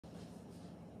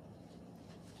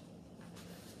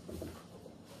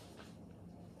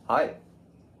Hi,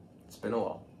 it's been a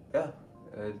while. Yeah,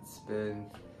 it's been,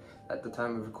 at the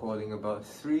time of recording, about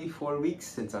 3-4 weeks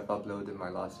since I've uploaded my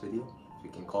last video. If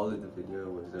you can call it a video,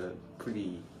 it was a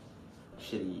pretty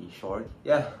shitty short.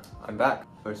 Yeah, I'm back.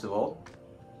 First of all,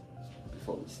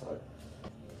 before we start,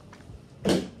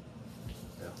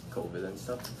 COVID and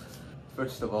stuff.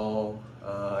 First of all,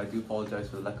 I do apologize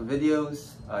for the lack of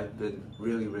videos. I've been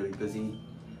really busy.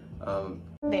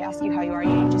 They ask you how you are,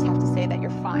 you just have to say that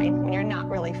you're fine when you're not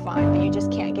really fine, but you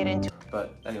just can't get into it.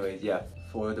 But anyways, yeah,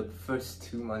 for the first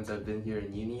 2 months I've been here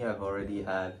in uni, I've already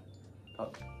had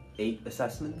about 8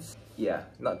 assessments. Yeah,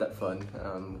 not that fun.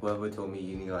 Whoever told me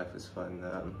uni life was fun,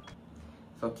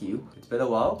 fuck you. It's been a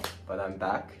while, but I'm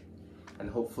back, and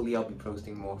hopefully I'll be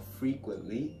posting more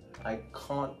frequently. I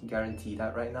can't guarantee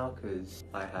that right now because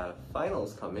I have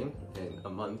finals coming in a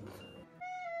month.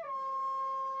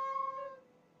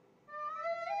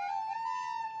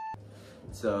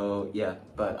 So yeah,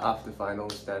 but after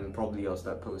finals, then probably I'll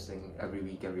start posting every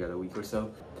week, every other week or so.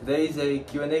 Today's a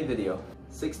Q&A video.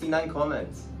 69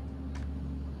 comments.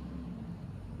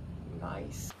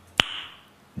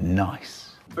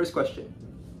 Nice. First question.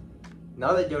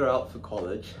 Now that you're out for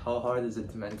college, how hard is it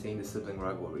to maintain the sibling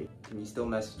rivalry? Can you still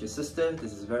message your sister?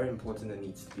 This is very important and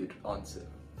needs to be answered.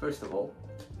 First of all,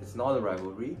 it's not a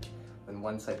rivalry when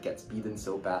one side gets beaten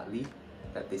so badly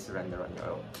that they surrender on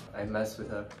your own. I mess with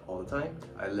her all the time.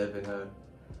 I live in her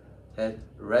head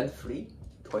rent-free,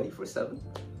 24/7.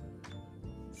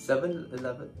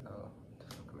 7-Eleven. Oh, what the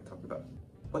fuck am I talking about?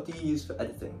 What do you use for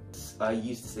editing? I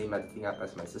use the same editing app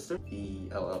as my sister.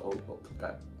 I'll put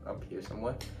that up here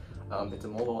somewhere. It's a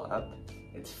mobile app.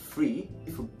 It's free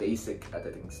for basic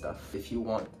editing stuff. If you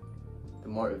want the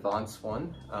more advanced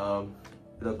one,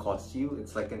 it'll cost you.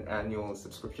 It's like an annual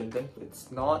subscription thing.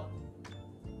 It's not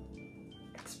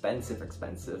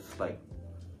expensive like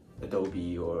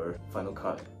Adobe or Final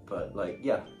Cut, but like,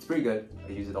 yeah, it's pretty good.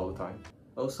 I use it all the time.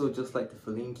 Also, just like the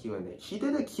Feline Q&A. She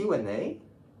did a Q&A?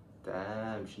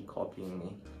 Damn, she copying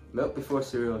me. Milk before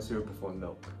cereal, cereal before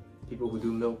milk. People who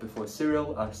do milk before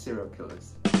cereal are serial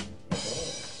killers.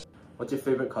 What's your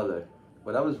favorite color?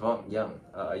 When I was young,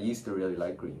 I used to really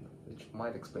like green, which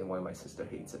might explain why my sister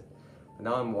hates it. But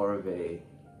now I'm more of a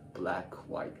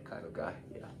black-white kind of guy,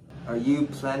 yeah. Are you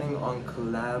planning on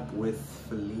collab with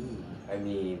Feline? I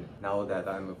mean, now that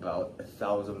I'm about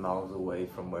 1,000 miles away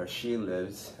from where she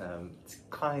lives, it's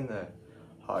kinda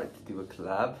hard to do a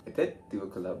collab. I did do a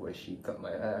collab where she cut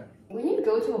my hair. When you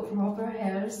go to a proper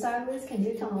hairstylist, can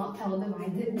you not tell them I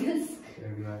did this?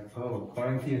 They'll be like, oh,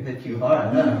 quarantine hit you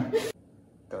hard, huh?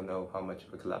 Don't know how much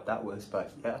of a collab that was,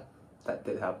 but yeah, that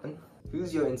did happen.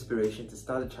 Who's your inspiration to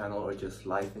start a channel or just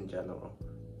life in general?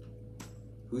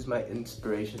 Who's my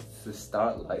inspiration to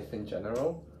start life in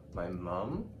general? My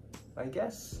mom, I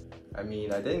guess. I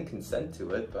mean, I didn't consent to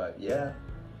it, but yeah.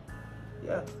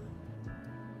 Yeah.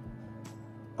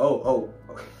 Oh.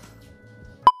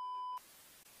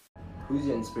 Who's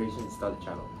your inspiration to start a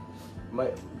channel?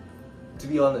 To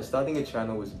be honest, starting a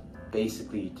channel was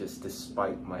basically just to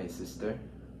spite my sister.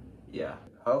 Yeah.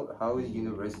 How is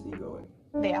university going?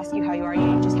 They ask you how you are,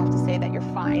 you just have to say that you're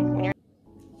fine when you're...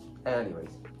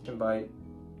 Anyways, question by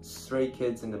Stray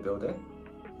Kids in the building.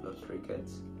 Love Stray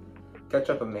Kids.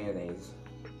 Ketchup or mayonnaise?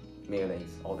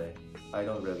 Mayonnaise all day. I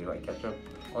don't really like ketchup.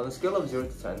 On a scale of 0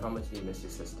 to 10, how much do you miss your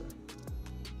sister?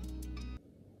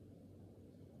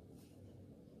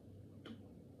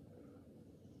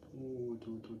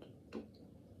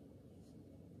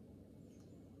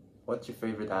 What's your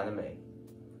favorite anime?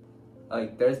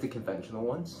 Like, there's the conventional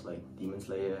ones, like Demon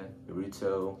Slayer,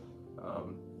 Naruto,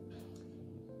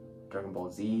 Dragon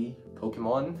Ball Z,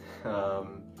 Pokemon.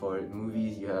 For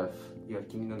movies, you have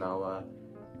Kimi no Na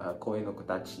wa, Koi no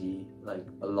Kotachi, like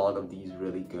a lot of these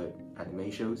really good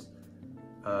anime shows.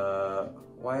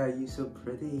 Why are you so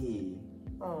pretty?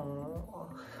 Aww.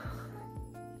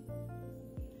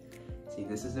 See,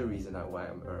 this is the reason why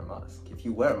I wear a mask. If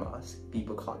you wear a mask,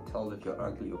 people can't tell if you're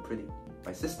ugly or pretty.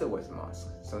 My sister wears a mask,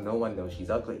 so no one knows she's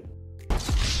ugly.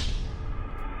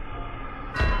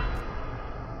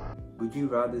 Would you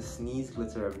rather sneeze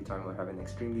glitter every time or have an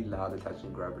extremely loud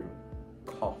attention-grabbing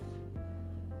cough?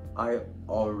 I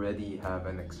already have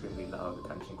an extremely loud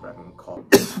attention-grabbing cough.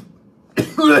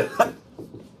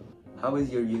 How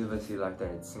is your university life there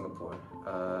in Singapore?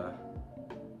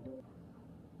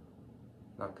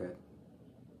 Not good.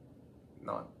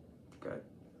 Not good.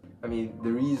 I mean,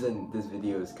 the reason this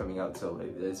video is coming out so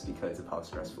late is because of how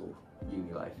stressful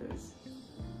uni life is.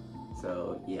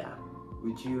 So yeah.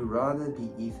 Would you rather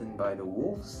be eaten by the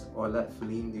wolves or let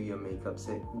Feline do your makeup?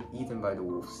 Say eaten by the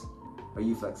wolves. Are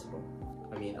you flexible?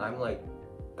 I mean, I'm like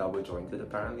double jointed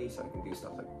apparently, so I can do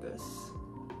stuff like this.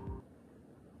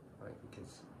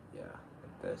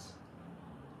 this.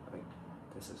 Like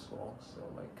this as well, so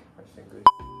like my fingers.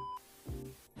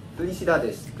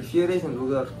 Felicidades, ¿prefieres un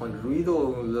lugar con ruido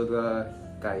o un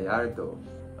lugar gallardo?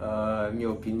 Mi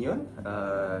opinión,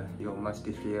 yo más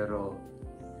prefiero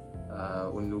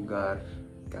un lugar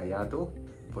callado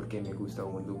porque me gusta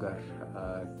un lugar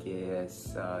que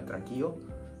es tranquilo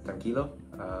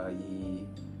y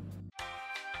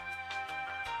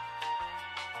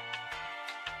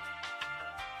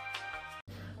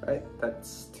right,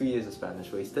 that's 2 years of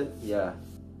Spanish wasted. Yeah.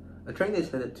 A train is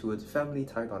headed towards a family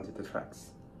tied onto the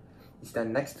tracks. You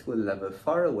stand next to a lever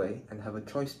far away and have a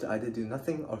choice to either do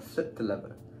nothing or flip the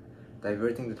lever,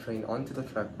 diverting the train onto the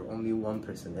track where only one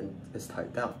person is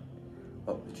tied down.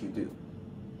 What would you do?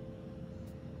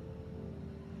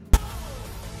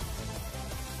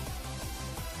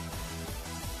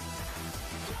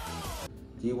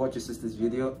 Do you watch your sister's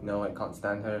video? No, I can't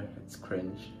stand her. It's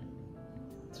cringe.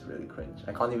 It's really cringe.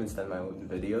 I can't even stand my own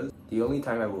videos. The only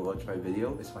time I will watch my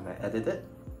video is when I edit it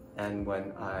and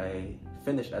when I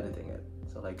finish editing it.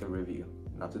 So like a review.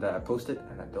 And after that I post it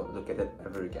and I don't look at it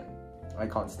ever again. I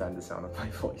can't stand the sound of my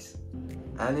voice.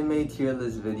 Anime tier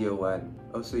list video 1.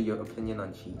 Also your opinion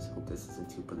on cheese. Hope this isn't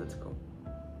too political.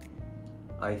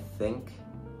 I think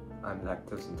I'm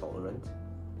lactose intolerant.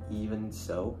 Even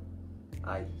so,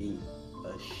 I eat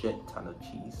a shit ton of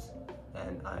cheese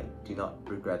and I do not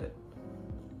regret it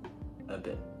a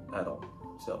bit at all.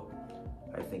 So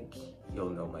I think you'll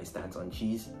know my stance on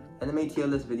cheese. Anime tier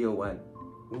list video 1.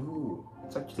 Ooh,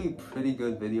 it's actually a pretty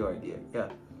good video idea, yeah.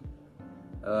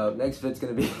 Next vid's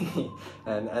gonna be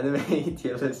an anime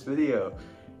tier list video.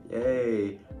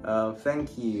 Yay.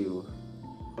 Thank you.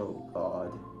 Oh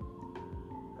god.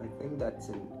 I think that's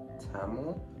in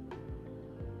Tamil.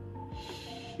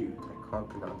 Shoot, I can't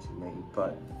pronounce your name,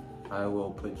 but I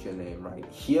will put your name right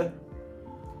here.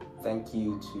 Thank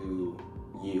you to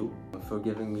you for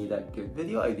giving me that good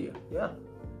video idea. Yeah.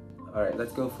 Alright,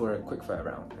 let's go for a quick fire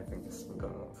round. I think this has been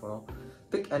going on for a while.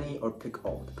 Pick any or pick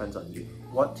all, depends on you.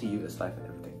 What to you is life and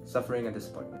everything? Suffering and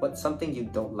disappointment. What's something you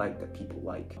don't like that people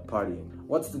like? Partying.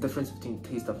 What's the difference between the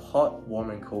taste of hot,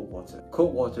 warm and cold water?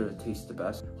 Cold water tastes the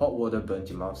best. Hot water burns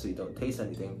your mouth so you don't taste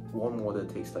anything. Warm water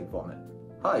tastes like vomit.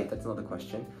 Hi, that's another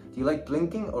question. Do you like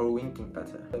blinking or winking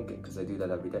better? Blinking, because I do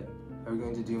that every day. Are we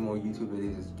going to do more YouTube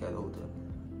videos as you get older?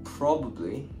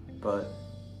 Probably, but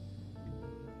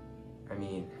I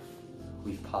mean,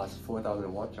 we've passed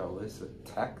 4,000 watch hours, so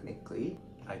technically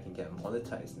I can get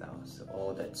monetized now. So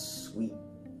all that sweet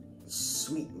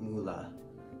moolah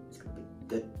is gonna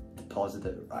be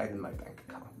deposited right in my bank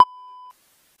account.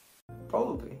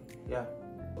 Probably, yeah.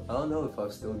 I don't know if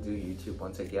I'll still do YouTube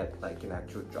once I get like an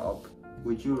actual job.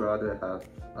 Would you rather have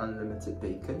unlimited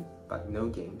bacon but no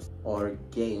games, or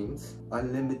games,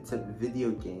 unlimited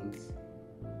video games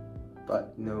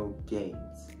but no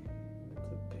games?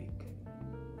 Unlimited bacon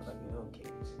but no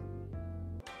games.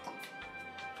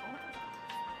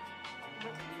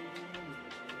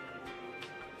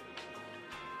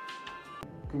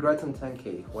 Congrats on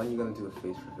 10k. When are you gonna do a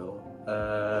face reveal?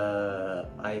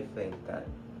 I think that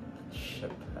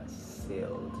ship has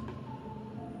sailed.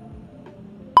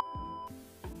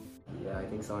 Yeah, I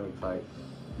think someone replied.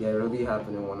 Yeah, it really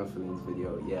happened in one of Feline's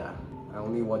video. Yeah, I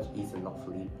only watch Ethan, not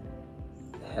Feline.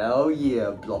 Hell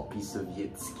yeah, Bloppy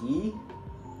Sovietsky.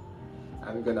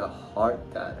 I'm gonna heart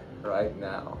that right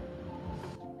now.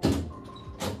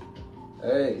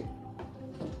 Hey.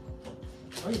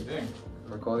 What are you doing?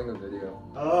 I'm recording a video.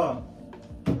 Oh.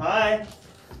 Hi.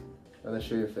 Wanna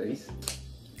show your face?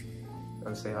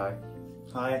 Wanna say hi?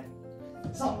 Hi.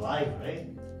 It's not live, right?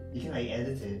 You can like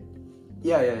edit it.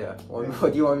 Yeah.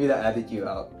 What do you want me to edit you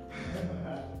out?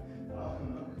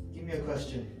 Give me a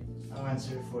question. I'll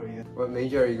answer it for you. What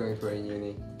major are you going for in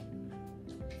uni?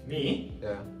 Me?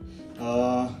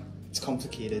 Yeah. It's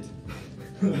complicated.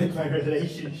 Like my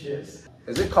relationships.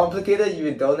 Is it complicated if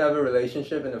you don't have a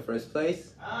relationship in the first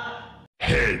place?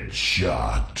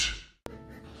 Headshot.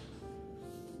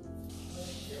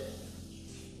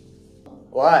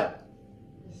 What?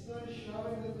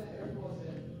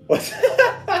 What?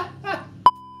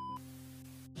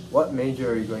 What major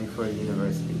are you going for in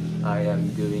university? I am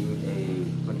doing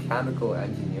a mechanical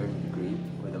engineering degree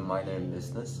with a minor in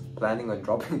business. Planning on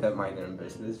dropping that minor in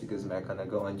business because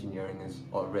mechanical engineering is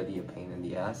already a pain in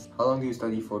the ass. How long do you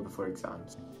study for before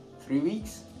exams? 3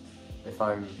 weeks? If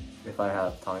I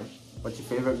have time. What's your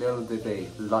favorite meal of the day?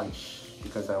 Lunch.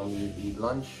 Because I only eat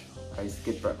lunch. I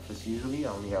skip breakfast usually.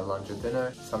 I only have lunch or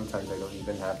dinner. Sometimes I don't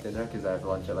even have dinner because I have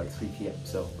lunch at like 3 p.m.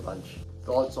 So lunch.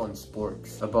 Thoughts on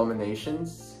sporks?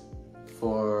 Abominations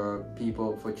for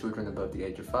children above the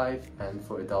age of 5 and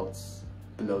for adults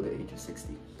below the age of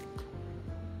 60.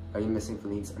 Are you missing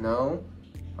fillings? No.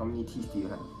 How many teeth do you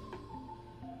have?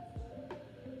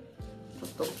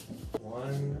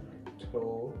 1,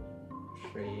 2,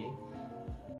 3.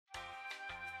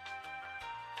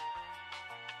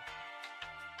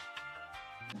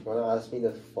 Wanna ask me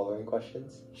the following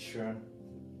questions? Sure.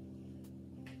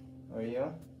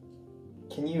 Oreo?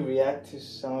 Can you react to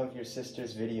some of your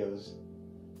sister's videos?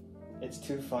 It's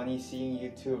too funny seeing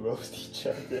you two roast each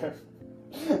other.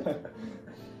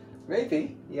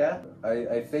 Maybe, yeah.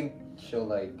 I think she'll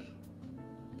like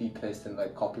be pissed and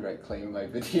like copyright claim my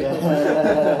video.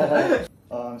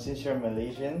 Since you're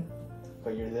Malaysian,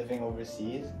 but you're living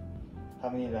overseas, how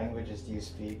many languages do you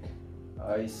speak?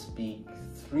 I speak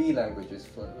 3 languages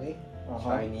fluently.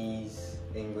 Chinese,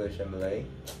 English, and Malay.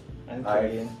 And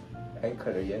Korean. And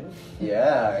Korean.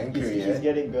 Yeah, and Korean. He's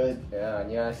getting good. Yeah,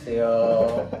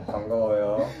 안녕하세요.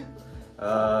 반가워요.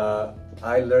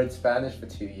 I learned Spanish for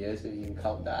 2 years, if you can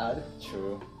count that.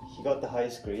 True. He got the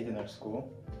highest grade in our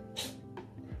school.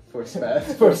 For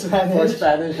Spanish? For Spanish. For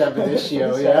Spanish ab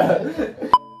initio, yeah.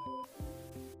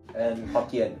 And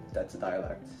Hokkien, that's a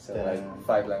dialect. So like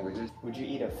 5 languages. Would you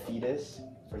eat a fetus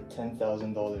for $10,000?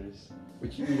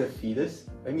 Would you eat a fetus?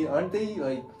 I mean, aren't they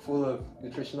like full of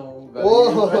nutritional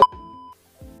value?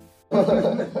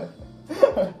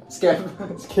 Scam.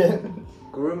 Scam.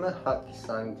 Guruma Hak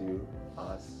Sandu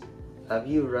asks, have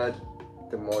you read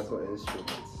The Mortal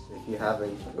Instruments? If you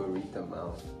haven't, go read them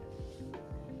out.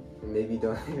 And maybe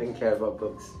don't even care about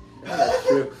books. That's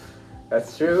true.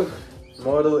 That's true.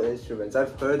 Mortal Instruments.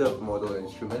 I've heard of Mortal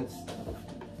Instruments.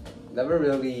 Never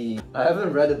really... I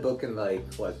haven't read a book in like,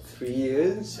 what, 3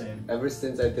 years? Same. Ever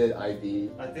since I did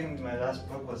IB. I think my last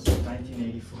book was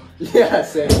 1984. Yeah,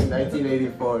 same.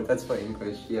 1984. That's for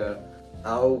English, yeah.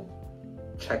 I'll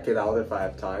check it out if I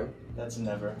have time. That's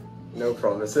never. No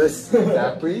promises.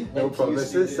 Exactly. No NTU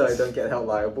promises, so I students. don't get held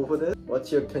liable for this.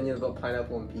 What's your opinion about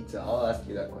pineapple on pizza? I'll ask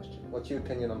you that question. What's your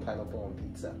opinion on pineapple on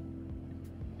pizza?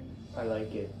 I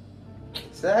like it.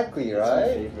 Exactly, It's my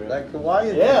right? favorite. Like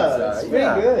Hawaiian Yeah, pizza. it's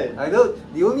pretty good. I know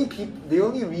the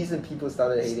only reason people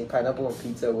started hating pineapple on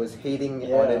pizza was hating on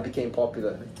Yeah. it became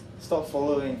popular. Stop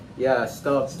following. Yeah,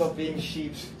 stop Being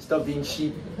sheep. Stop being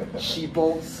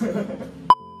sheeples.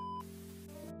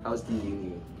 How's the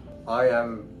uni? I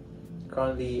am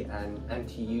currently an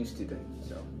NTU student,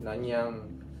 so Nanyang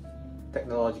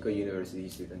Technological University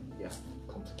student. Yeah.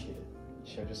 Complicated.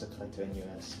 Should have just applied to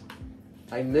NUS.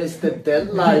 I missed the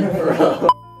deadline, bro.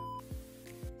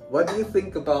 What do you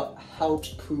think about how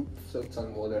poop floats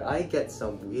on water? I get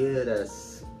some weird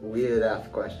ass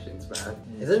questions, man.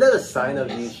 Isn't that a sign of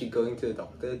you should going to a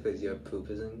doctor because your poop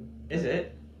isn't? Is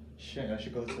it? Shit, I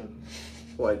should go to.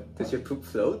 What? Does your poop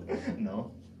float?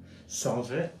 No. Some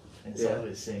of it, and some of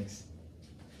it sinks.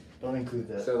 Don't include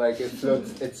that. So like it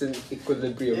floats, it's in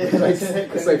equilibrium. Yeah,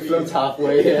 It's like floats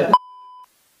halfway. Yeah.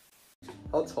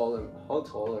 How tall are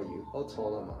you? How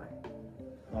tall am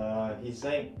I? He's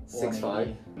like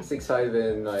 6'5". 6'5"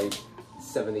 and like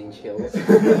 7-inch heels.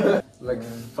 Like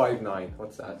 5'9".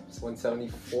 What's that? It's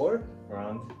 174?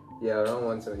 Around. Yeah, around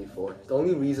 174. The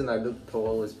only reason I look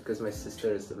tall is because my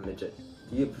sister is a midget.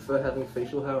 Do you prefer having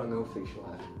facial hair or no facial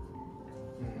hair?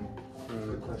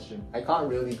 Good question. I can't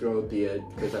really grow a beard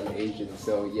because I'm Asian,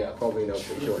 so yeah, probably no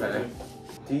facial hair.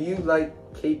 Do you like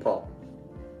K-pop?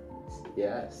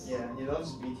 Yes. Yeah, he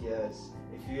loves BTS.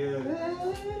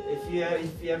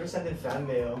 If you ever send in fan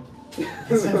mail,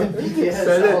 send in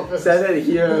BTS. Send it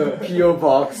here, PO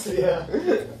box. Yeah.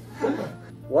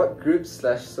 What group /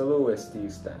 soloist do you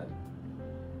stand?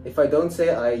 If I don't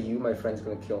say IU, my friend's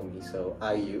gonna kill me, so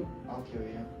IU. I'll kill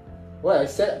you. What? I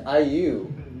said IU.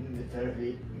 It better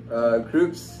be.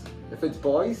 Groups, if it's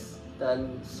boys,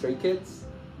 then Stray Kids.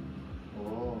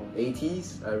 Oh.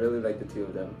 80s, I really like the 2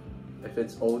 of them. If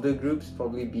it's older groups,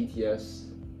 probably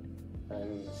BTS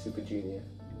and Super Junior.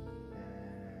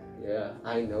 Yeah,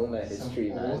 I know my history,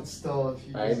 man. Old stuff.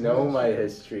 I know my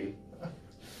history.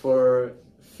 For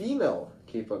female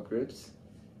K-pop groups,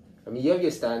 I mean, you have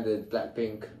your standard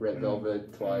Blackpink, Red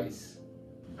Velvet, Twice.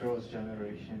 Girls'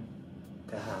 Generation.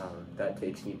 Damn, that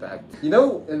takes me back. You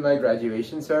know, in my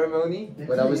graduation ceremony,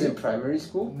 when I was in primary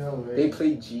school, No way. they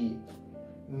played G.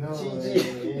 No GG.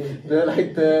 way. They're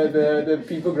like the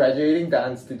people graduating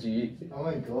dance to G. Oh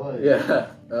my god. Yeah.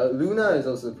 Luna is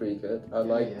also pretty good. I Yeah,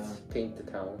 liked yeah. Paint the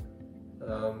Town.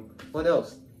 What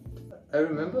else? I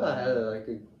remember I had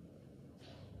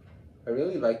I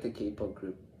really liked the K-pop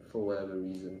group for whatever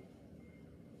reason.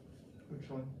 Which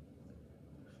one?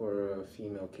 For a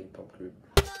female K-pop group.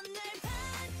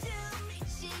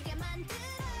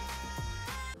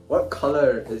 What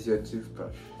color is your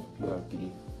toothbrush? You are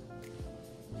B.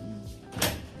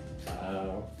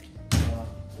 Wow.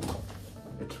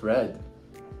 It's red.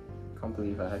 Can't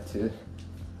believe I had to.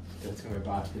 Go to my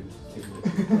bathroom to take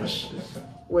my brush.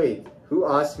 Wait, who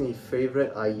asked me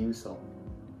favorite IU song?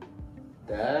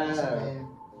 Damn.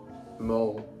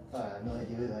 Mo. I have no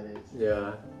idea who that is.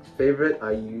 Yeah. Favorite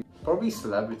IU? Probably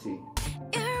Celebrity.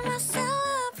 You're my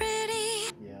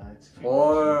celebrity. Yeah, it's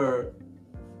Or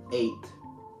 8.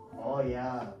 Oh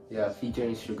yeah. Yeah,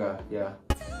 featuring Sugar. Yeah.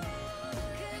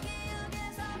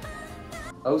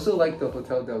 I also like the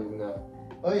Hotel Del Luna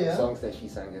Oh yeah? songs that she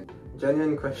sang in.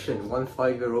 Genuine question, 1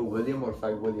 5-year-old William or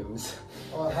 5 Williams?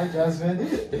 Oh, hi Jasmine.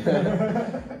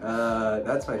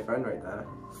 That's my friend right there.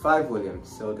 5 Williams,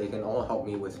 so they can all help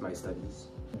me with my studies.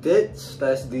 Do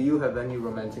you have any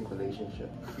romantic relationship?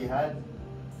 He had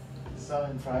some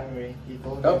in primary. He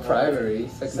told me Not about primary,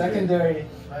 Secondary.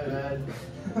 My bad.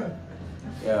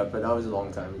 Yeah, but that was a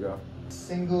long time ago.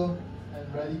 Single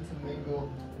and ready to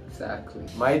mingle. Exactly.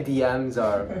 My DMs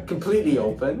are completely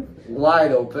open,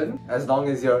 wide open, as long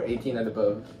as you're 18 and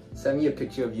above. Send me a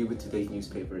picture of you with today's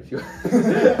newspaper if you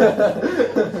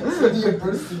Send me a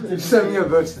birth certificate. Send me a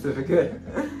birth certificate.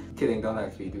 Kidding, don't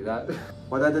actually do that.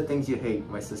 What are the things you hate,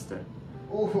 my sister?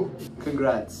 Ooh.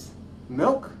 Congrats.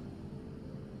 Milk?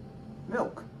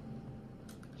 Milk.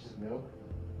 Just milk.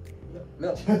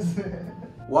 Milk.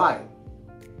 Why?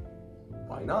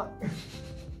 Why not?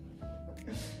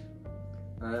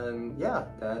 And yeah,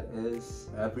 that is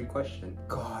every question.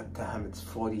 God damn, it's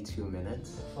 42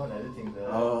 minutes. Fun editing though.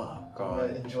 Oh I'm gonna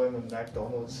god. enjoy my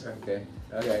McDonald's. Okay,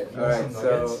 okay, You want alright, some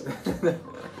so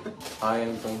I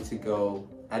am going to go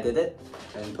edit it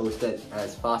and post it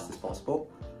as fast as possible.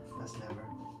 That's never.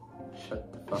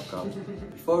 Shut the fuck up.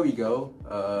 Before we go,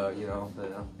 you know,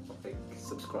 like,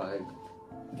 subscribe,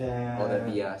 Damn. all that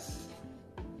BS.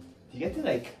 Do you get to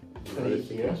like put it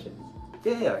here? Notifications.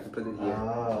 Yeah, I can put it here.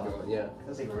 Ah. Yeah.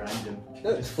 That's like random.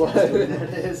 That's Just fine. guess where that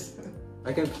is.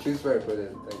 I can choose where I put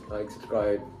it. Like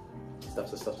subscribe, stuff.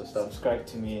 Subscribe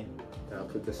to me. And I'll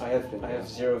put this. I have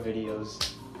 0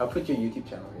 videos. I'll put your YouTube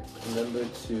channel here. Remember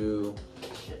to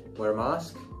wear a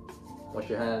mask, wash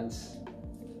your hands,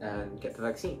 and get the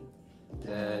vaccine.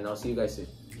 And I'll see you guys soon.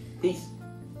 Peace.